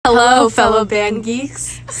fellow band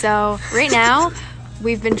geeks. So right now,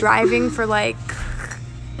 we've been driving for like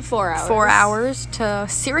 4 hours. 4 hours to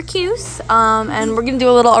Syracuse, and we're gonna do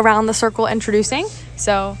a little around the circle introducing.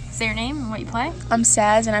 So say your name and what you play. I'm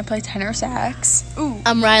Saz and I play tenor sax. Ooh.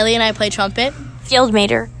 I'm Riley and I play trumpet. Field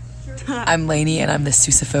mater. I'm Lainey and I'm the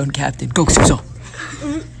sousaphone captain. Go Sousa!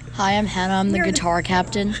 Hi, I'm Hannah. I'm the guitar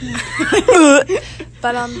captain.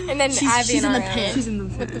 But And then she's in the pit.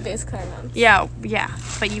 with the bass clarinet. yeah,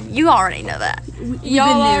 but you already know that.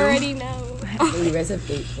 Y'all already know. You guys have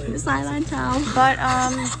 8 points. But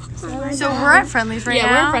so we're at Friendly's right now.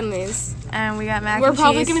 Yeah, we're Friendly's. And we got mac We're and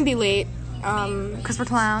probably cheese. gonna be late. Because we're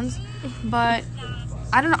clowns. But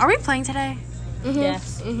I don't know. Are we playing today?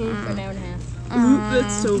 Yes. For an hour and a half.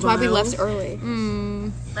 That's so Probably left early.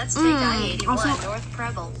 Let's take I-81 North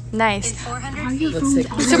Preble. Nice. In 400 Let's take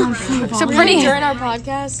So pretty. During our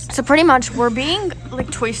podcast. So pretty much, we're being like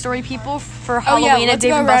Toy Story people for Oh Halloween yeah, at let's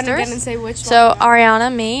Dave go and around Buster's. again and say which So one.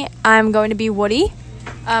 Ariana, me, I'm going to be Woody,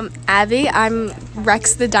 Abby, I'm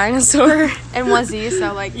Rex the dinosaur. and onesies.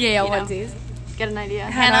 So like, Yeah, you know, onesies. get an idea.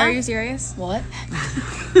 Hannah, are you serious? What?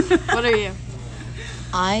 What are you?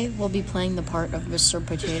 I will be playing the part of Mr.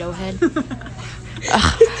 Potato Head.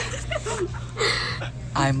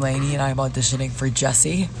 I'm Lainey and I'm auditioning for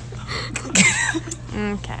Jessie.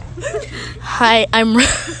 Okay. Hi, I'm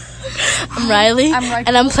Riley,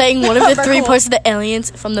 and I'm playing one of the 3 parts of the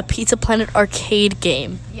aliens from the Pizza Planet arcade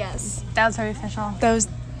game. Yes. That was very official.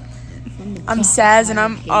 I'm Saz and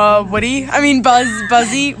I'm Woody. I mean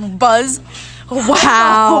Buzz.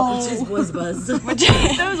 Wow. Which was Buzz.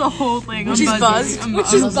 That was a whole thing. Which is Buzz.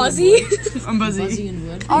 Which is Buzzy. I'm Buzzy.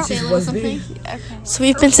 So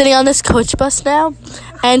we've been sitting on this coach bus now,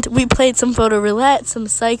 and we played some photo roulette, some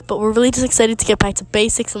psych, but we're really just excited to get back to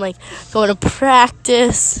basics and like go to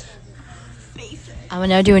practice. I will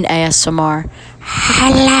now do an ASMR.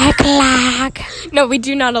 No, we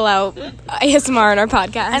do not allow ASMR on our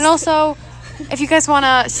podcast. And also, if you guys want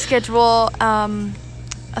to schedule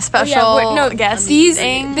a special guest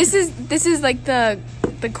thing. This is like the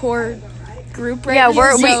core group right Yeah, here.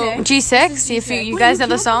 we're So- G6. If you guys know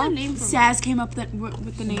the song. Saz came up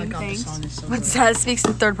with the name things. But Saz speaks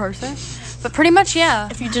in third person. But pretty much, yeah.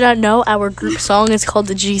 If you do not know, our group song is called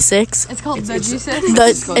the G6. It's called the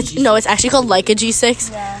G6. It's actually called like a G6.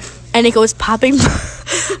 Yeah. And it goes popping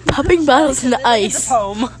bottles in the ice.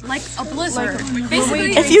 Like a blizzard.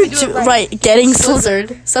 Basically, If you getting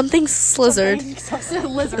slizzard. Something slizzard.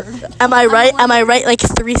 Am I right? Am I right? Like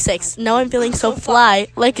 3-6. Now I'm feeling so fly.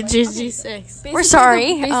 Like a G6. we're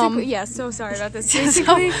sorry. Basically, yeah, so sorry about this. so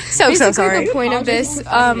Basically, sorry. the point of this,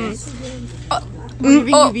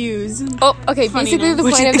 Reviews. okay, basically the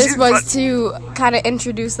point of this was to kind of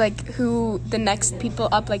introduce like who the next people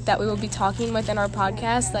up like that we will be talking with in our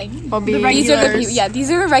podcast. Like these are the people. Yeah,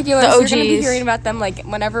 these are the regulars. The You're gonna be OGs. hearing about them like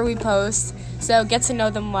whenever we post. So get to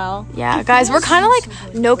know them well. Yeah, guys, we're kind of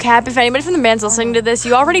like no cap. If anybody from the band's listening to this,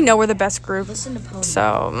 you already know we're the best group. Listen to Pony.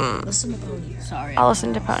 So Listen to Pony. Sorry. I'll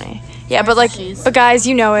listen to Pony. Yeah, but like, but guys,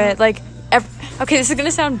 you know it. Like, okay, this is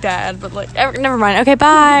gonna sound bad, but like, never mind. Okay,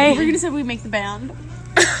 bye. We're gonna say we make the band.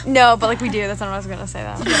 No, but like we do. That's not what I was gonna say.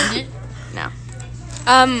 That. No.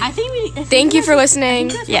 I think Thank you for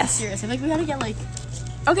listening. Yes. serious. I think we gotta get like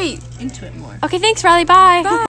Okay. into it more. Okay, thanks, Riley. Bye.